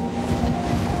 Okay?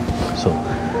 So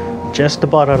just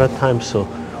about out of time, so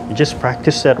we just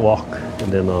practice that walk,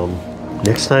 and then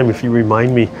next time if you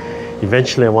remind me,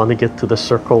 eventually I want to get to the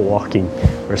circle walking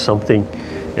or something,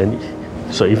 and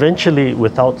so eventually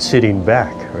without sitting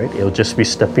back, right, it'll just be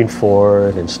stepping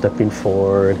forward and stepping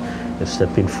forward and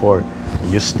stepping forward.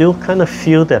 You still kind of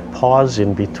feel that pause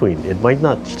in between. It might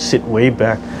not sit way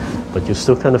back, but you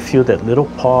still kind of feel that little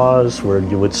pause where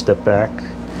you would step back.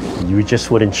 You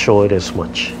just wouldn't show it as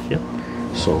much. Yeah.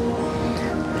 So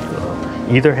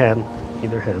either hand,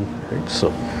 right?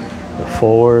 So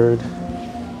forward,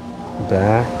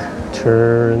 back,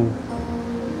 turn.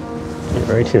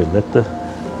 Yeah, right here, let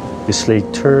this leg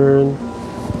turn,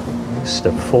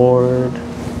 step forward,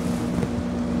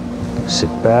 sit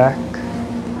back,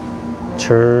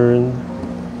 turn,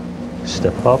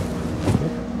 step up.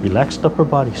 Relaxed upper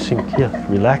body, sink, yeah,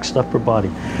 relaxed upper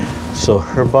body. So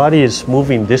her body is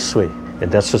moving this way,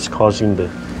 and that's what's causing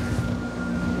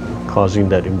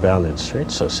that imbalance, right?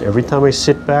 So every time I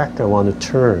sit back, I want to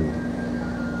turn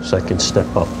so I can step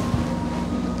up.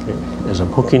 Okay. As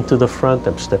I'm hooking to the front,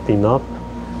 I'm stepping up.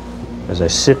 As I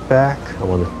sit back, I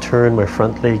want to turn my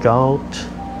front leg out,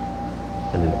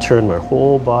 and then turn my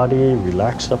whole body,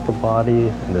 relaxed upper body,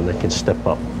 and then I can step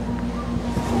up.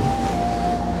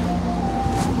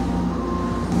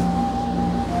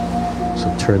 So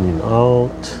turning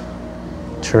out,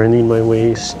 turning my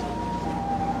waist,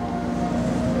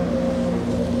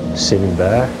 sitting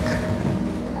back,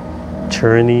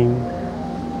 turning,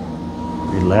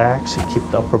 relax, and keep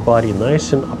the upper body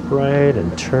nice and upright,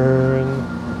 and turn,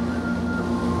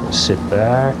 and sit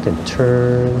back and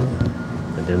turn,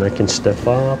 and then I can step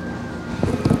up,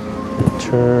 and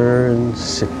turn,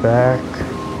 sit back,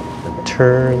 and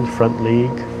turn, front leg,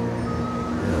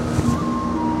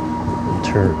 and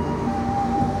turn.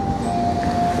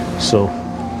 So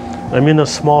I'm in a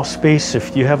small space.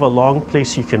 If you have a long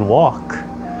place you can walk,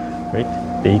 right,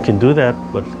 then you can do that.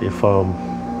 But if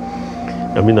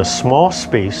I'm in a small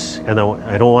space and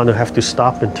I don't want to have to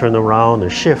stop and turn around or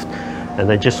shift,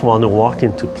 and I just want to walk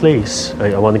into place,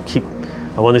 I want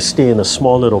to stay in a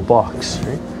small little box,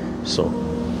 right? So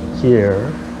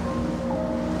here,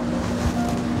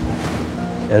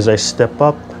 as I step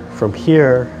up from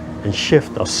here and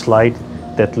shift, I'll slide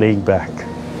that leg back.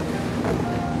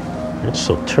 Right?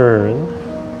 So turn,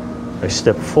 I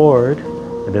step forward,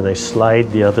 and then I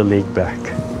slide the other leg back.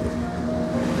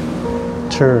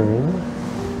 Turn,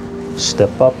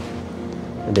 step up,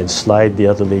 and then slide the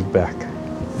other leg back.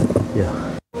 Yeah.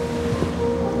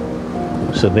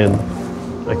 So then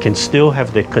I can still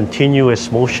have the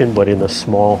continuous motion, but in a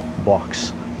small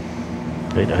box.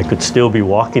 Right? I could still be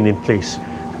walking in place.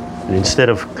 And instead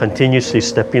of continuously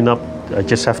stepping up, I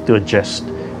just have to adjust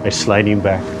by sliding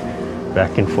back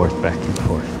and forth, back and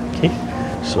forth. Okay.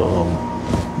 So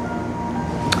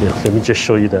yeah, let me just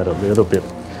show you that a little bit.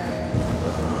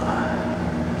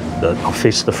 I'll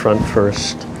face the front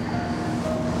first.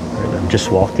 And I'm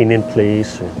just walking in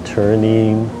place and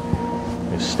turning,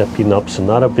 and stepping up. So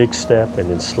not a big step, and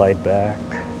then slide back,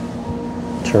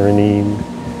 turning.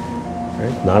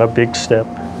 Right? Not a big step.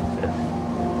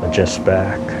 Adjust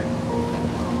back,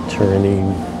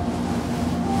 turning.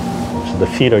 So the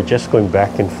feet are just going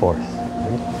back and forth,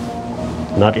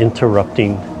 right? Not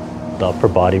interrupting the upper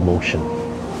body motion.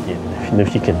 And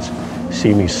if you can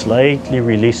see me slightly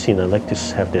releasing, I like to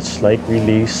have that slight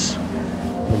release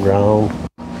on the ground.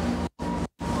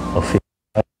 I'll feel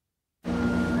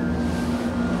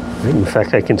right? In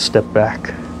fact, I can step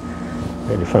back,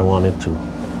 right, if I wanted to.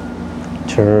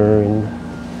 Turn.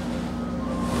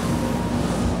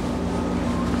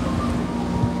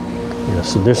 Yeah,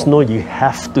 so there's no you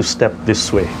have to step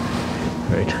this way,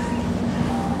 right?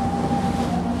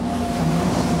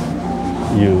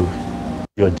 You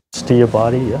adjust to your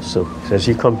body, yeah. So as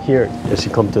you come here, as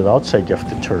you come to the outside, you have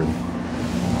to turn.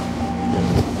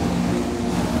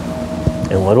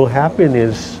 And what will happen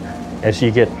is, as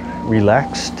you get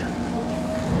relaxed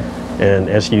and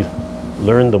as you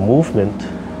learn the movement,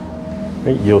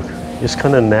 right, you'll just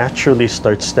kind of naturally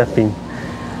start stepping.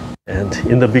 And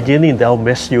in the beginning, that'll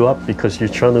mess you up because you're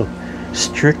trying to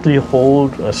strictly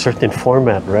hold a certain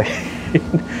format, right?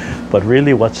 But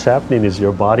really what's happening is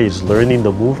your body is learning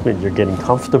the movement, you're getting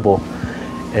comfortable,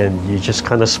 and you just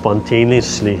kind of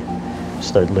spontaneously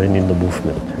start learning the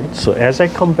movement. Right? So as I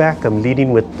come back, I'm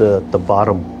leading with the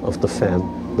bottom of the fan,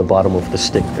 the bottom of the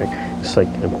stick, right? It's like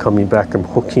I'm coming back, I'm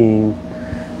hooking,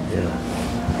 yeah.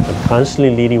 I'm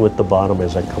constantly leading with the bottom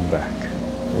as I come back.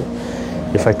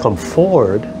 Right? If I come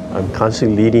forward, I'm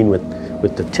constantly leading with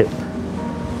the tip.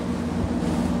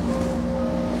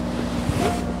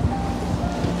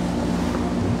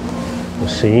 The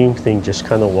same thing, just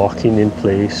kind of walking in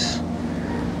place,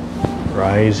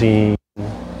 rising.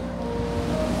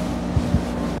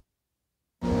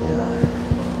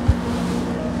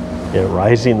 Yeah,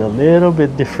 rising a little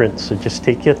bit different, so just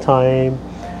take your time.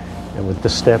 And with the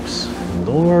steps,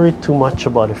 don't worry too much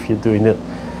about if you're doing it,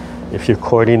 if you're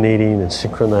coordinating and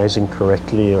synchronizing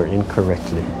correctly or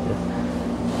incorrectly.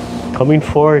 Yeah. Coming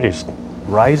forward is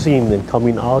rising, and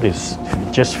coming out is,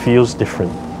 it just feels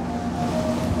different.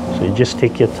 So you just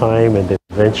take your time, and then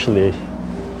eventually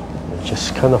you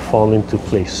just kind of fall into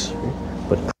place. Right?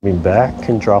 But coming back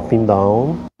and dropping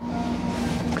down,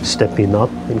 stepping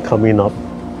up and coming up,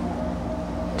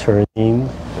 turning,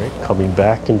 right? Coming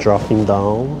back and dropping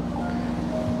down.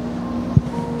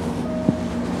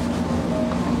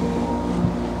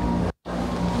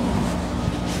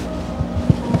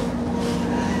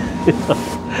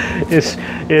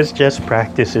 It's just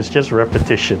practice, it's just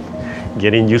repetition,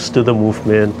 getting used to the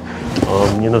movement.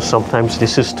 You know, sometimes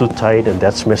this is too tight and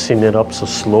that's messing it up, so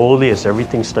slowly as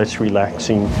everything starts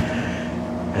relaxing,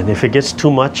 and if it gets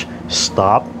too much,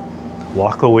 stop,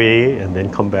 walk away, and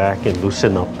then come back and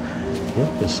loosen up. Yeah,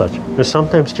 and such. And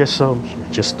sometimes just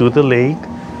do the leg,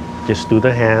 just do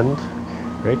the hand,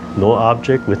 right? No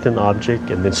object with an object,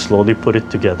 and then slowly put it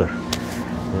together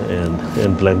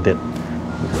and blend it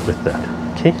with that.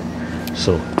 Okay,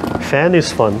 so fan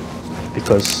is fun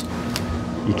because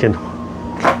you can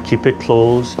keep it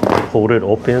closed, hold it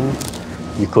open.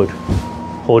 You could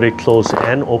hold it closed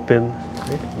and open,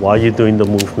 right, while you're doing the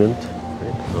movement.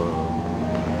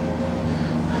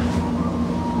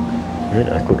 Right?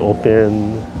 I could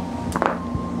open,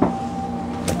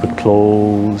 I could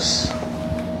close,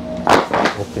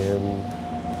 open,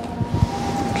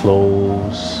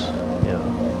 close. Yeah.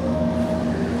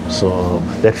 So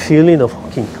that feeling of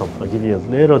hooking, I'll give you a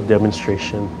little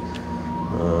demonstration.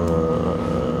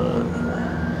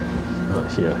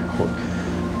 here.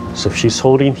 So if she's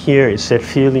holding here, it's that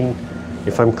feeling,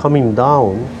 if I'm coming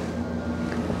down,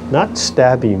 not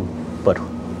stabbing, but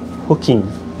hooking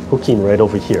right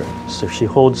over here. So if she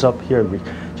holds up here,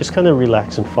 just kind of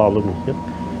relax and follow me. Yep.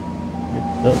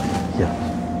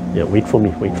 Yeah, wait for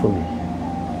me.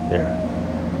 There.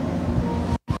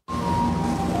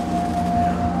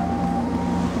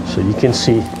 So you can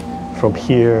see from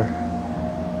here,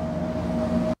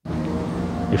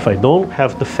 if I don't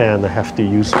have the fan, I have to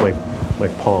use my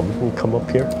palm and come up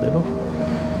here, you know.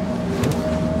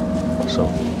 So,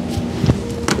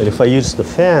 but if I use the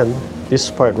fan, this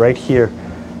part right here,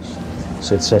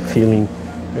 so it's that feeling,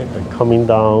 right? I'm coming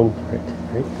down,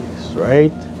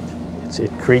 right?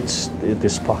 It creates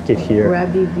this pocket here.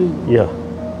 Grabby V. Yeah,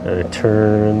 and I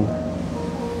turn,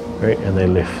 right, and I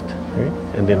lift, right?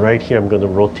 And then right here, I'm going to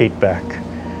rotate back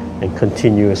and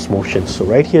continuous motion. So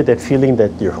right here, that feeling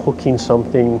that you're hooking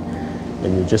something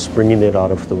and you're just bringing it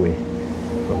out of the way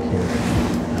from here.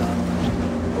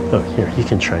 Oh, here, you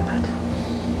can try that.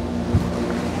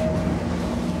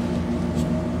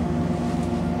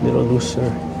 Little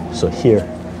looser. So here,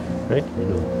 right? You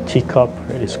know, teacup,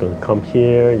 right? It's going to come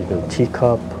here. You're going to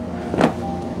teacup.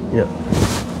 Yeah.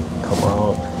 Come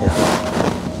out. Yeah.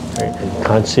 Right? And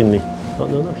constantly.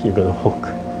 No. You're going to hook.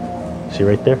 See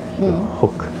right there? You're going to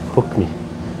hook. Hook me.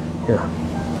 Yeah.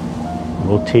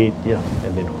 Rotate. Yeah.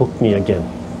 And then hook me again.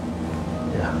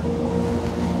 Yeah.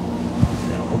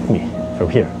 Hook me from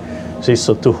here. See,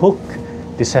 so to hook,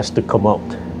 this has to come out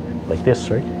like this,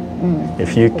 right?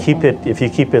 If you keep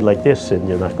it like this, then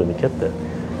you're not going to get that.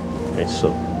 Okay,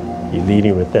 so you're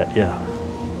leading with that, yeah.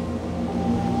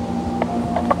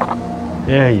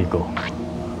 There you go.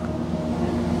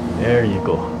 There you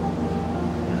go.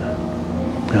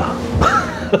 Yeah.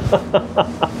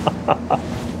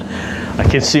 I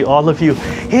can see all of you.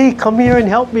 Hey, come here and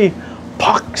help me.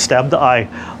 Pock! Stab the eye.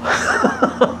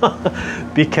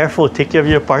 Be careful. Take care of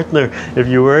your partner. If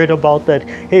you're worried about that,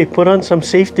 hey, put on some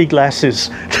safety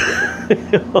glasses.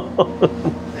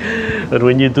 But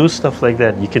when you do stuff like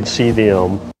that, you can see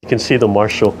the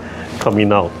marshal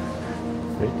coming out.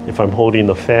 Right? If I'm holding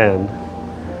the fan,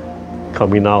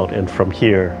 coming out, and from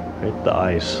here, right, the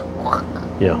eyes.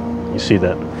 Yeah, you see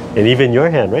that, and even your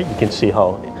hand, right? You can see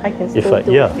how. I can still do it.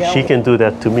 Yeah, she can do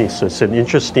that to me. So it's an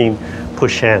interesting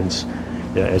push hands,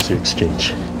 yeah, as you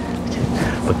exchange.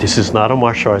 Okay. But this is not a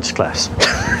martial arts class.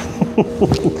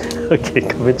 Okay,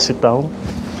 come and sit down.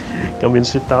 Come and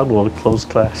sit down, we'll close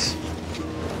class.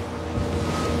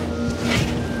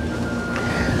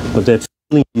 But that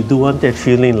feeling, you do want that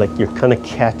feeling like you're kind of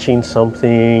catching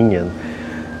something, and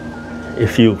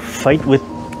if you fight with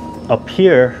up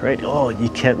here, right, oh,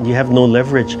 you have no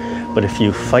leverage. But if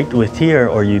you fight with here,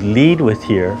 or you lead with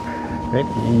here, right,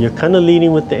 you're kind of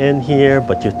leading with the end here,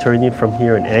 but you're turning from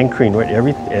here and anchoring, right,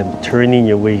 and turning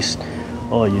your waist.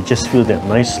 Oh, you just feel that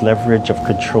nice leverage of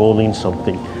controlling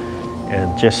something.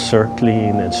 And just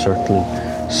circling and circling.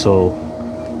 So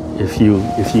if you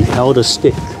held a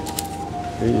stick,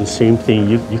 the same thing,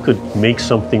 you could make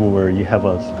something where you have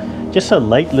just a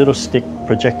light little stick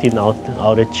projecting out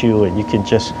at you, and you can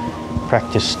just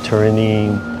practice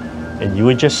turning, and you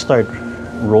would just start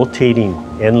rotating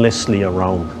endlessly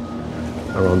around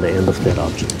the end of that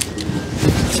object.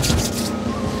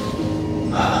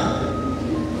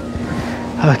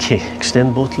 Okay,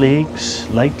 extend both legs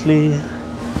lightly.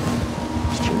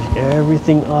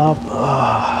 Everything up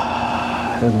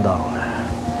and down.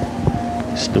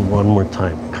 Just do one more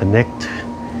time. Connect.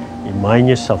 Remind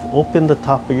yourself, open the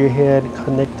top of your head,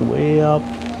 connect way up.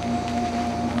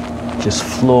 Just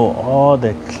flow all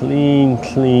that clean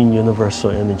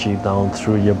universal energy down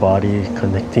through your body,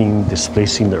 connecting,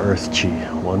 displacing the earth chi.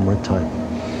 One more time.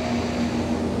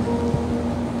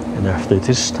 And after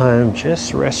this time,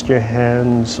 just rest your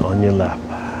hands on your lap.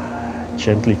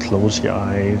 Gently close your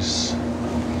eyes.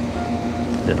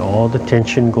 Let all the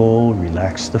tension go,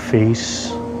 relax the face,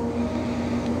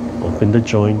 open the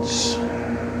joints,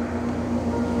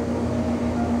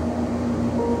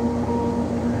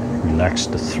 relax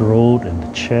the throat and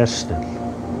the chest, and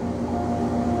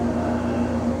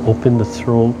open the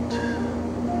throat,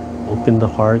 open the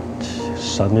heart,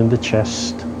 sun in the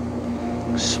chest,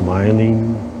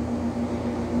 smiling.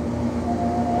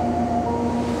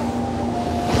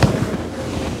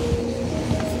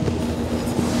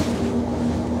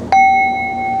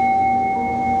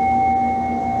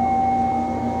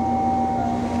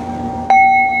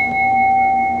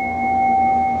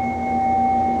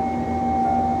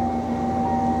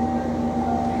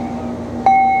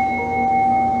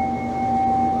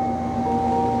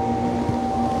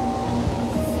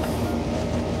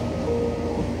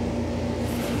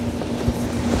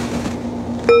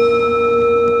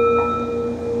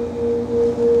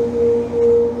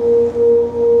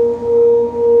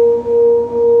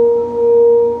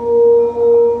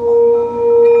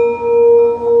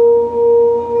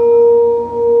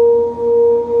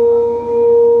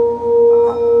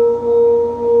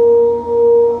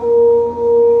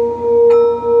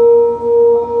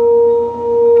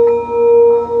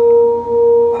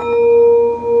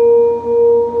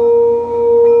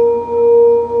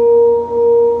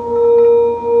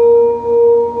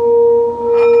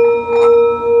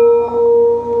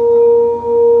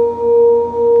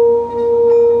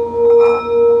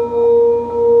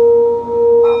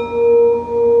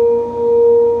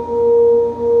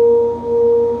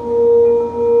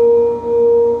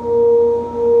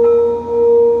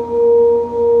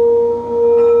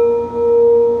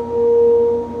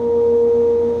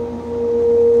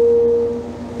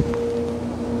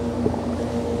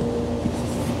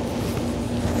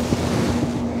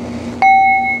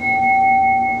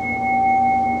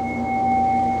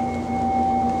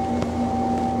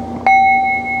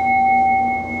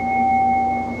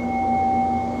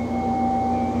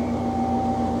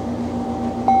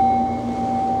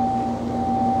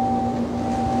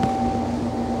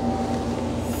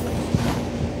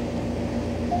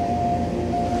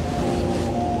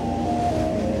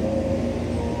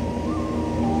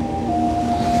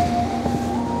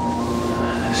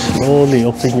 slowly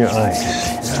open your eyes.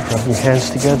 Yeah, rub your hands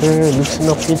together, loosen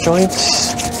up your joints.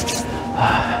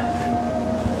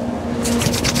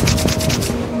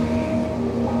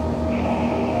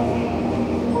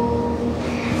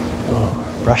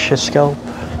 Oh, brush your scalp.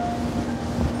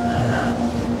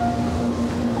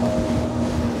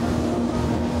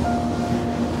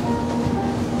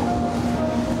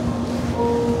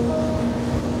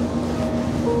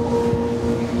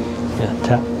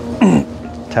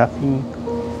 Tapping.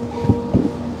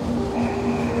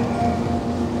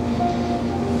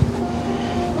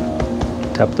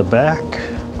 Tap the back.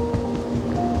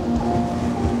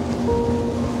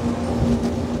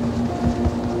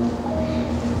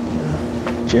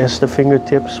 Just the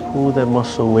fingertips, pull that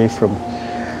muscle away from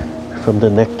the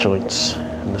neck joints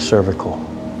and the cervical.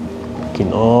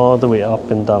 Looking all the way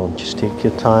up and down. Just take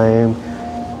your time.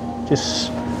 Just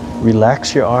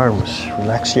relax your arms,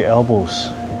 relax your elbows.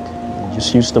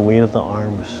 Just use the weight of the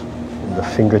arms and the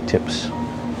fingertips.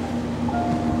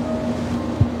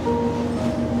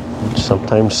 And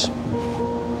sometimes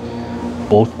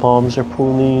both palms are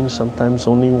pulling, sometimes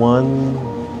only one,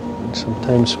 and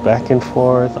sometimes back and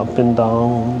forth, up and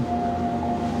down.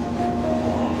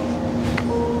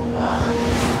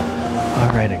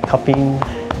 All right, and cupping.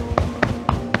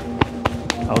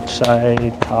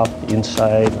 Outside, top,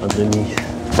 inside, underneath.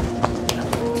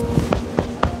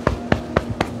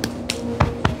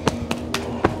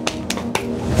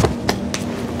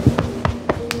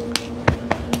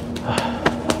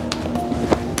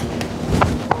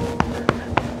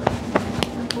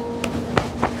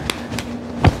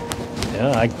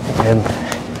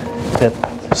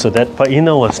 And that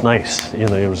paina was nice. You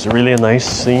know, it was really a nice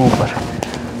scene, but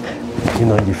you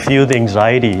know, you feel the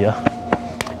anxiety. Yeah,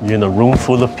 you're in a room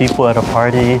full of people at a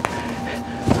party.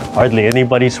 Hardly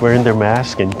anybody's wearing their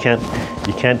mask, and you can't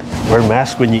wear a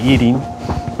mask when you're eating.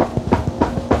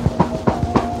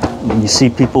 You see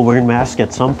people wearing masks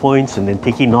at some points, and then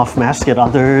taking off masks at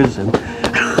others, and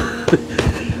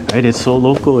right, it's so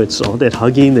local. It's all that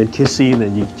hugging and kissing,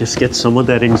 and you just get some of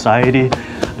that anxiety.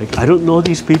 Like, I don't know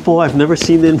these people. I've never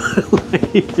seen them in my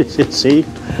life. Is it safe?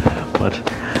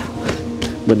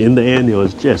 But in the end, it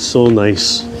was just so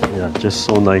nice. Yeah, just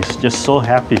so nice. Just so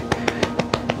happy.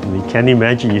 And you can't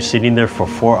imagine you're sitting there for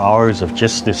 4 hours of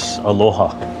just this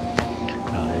aloha.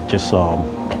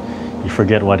 You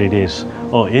forget what it is.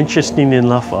 Oh, interesting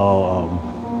enough, I'll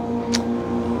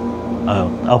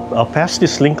pass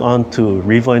this link on to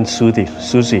Riva and Susie,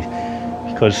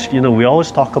 because you know we always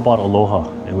talk about aloha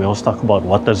and we always talk about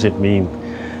what does it mean.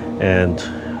 And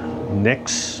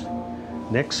next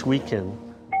weekend